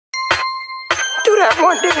that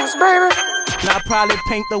one dance, baby. Now I'd probably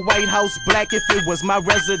paint the White House black if it was my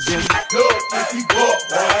residence. Okay,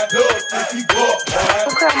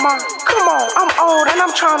 Ma, come on, I'm old and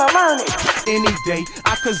I'm trying to learn it. Any day,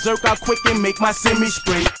 I could zerk out quick and make my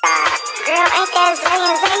semi-spray. Girl, ain't that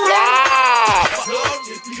zing?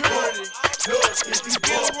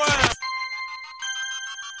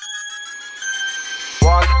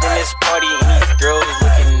 Walked in this party and these girls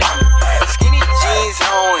looking at me. Skinny jeans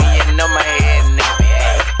on, you know my head nappy.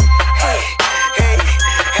 Hey,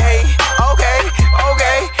 okay.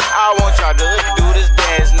 I want y'all to do this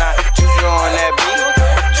dance now. JuJu on that beat.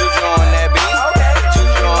 JuJu on that beat.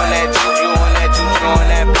 JuJu on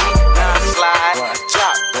that beat. Now slide,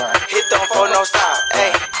 drop, hit them for no stop. Hey,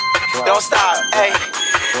 don't stop. Hey,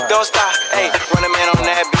 don't stop. Hey, run a man on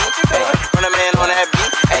that beat. Hey, run a man on that beat.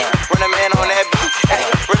 Hey, run a man on that beat. Hey,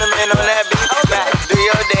 run a man on that beat. Now do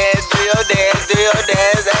your dance.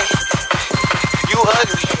 Hey, you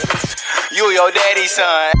ugly. You your daddy's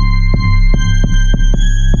son.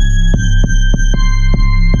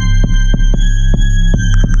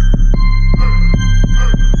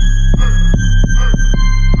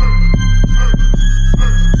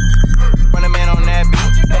 Run a man on that beat.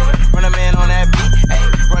 Run a man on that beat.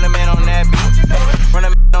 Run a man on that beat. Run a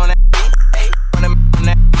man on that beat. Run a man on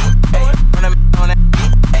that beat. Run a man on that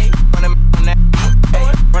beat. Run a man on that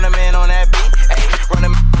beat. Run a man on that beat. Run a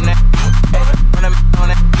man on that beat. Run a man on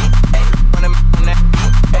that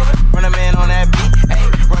beat. Run a man on that beat. Run a man on that beat.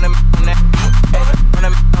 Run a man on that beat. Run a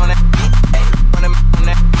man on that beat. Run a man on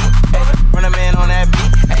that beat. Run a man on that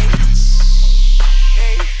beat.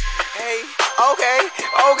 Hey,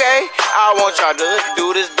 okay. I want y'all to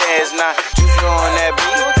do this dance now. JuJu on that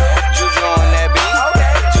beat. JuJu on that beat.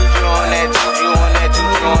 JuJu on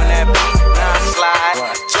that beat. Now slide,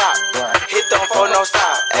 drop, hit them for no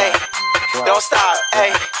stop. Hey, don't stop.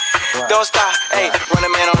 Hey, don't stop. Hey, run a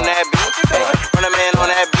man on that beat. Hey, run a man on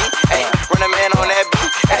that beat. Hey, run a man on that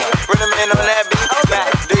beat. Hey, run a man on that beat. Now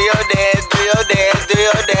do your dance.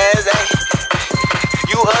 Hey,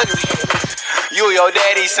 you ugly. You your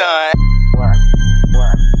daddy's son.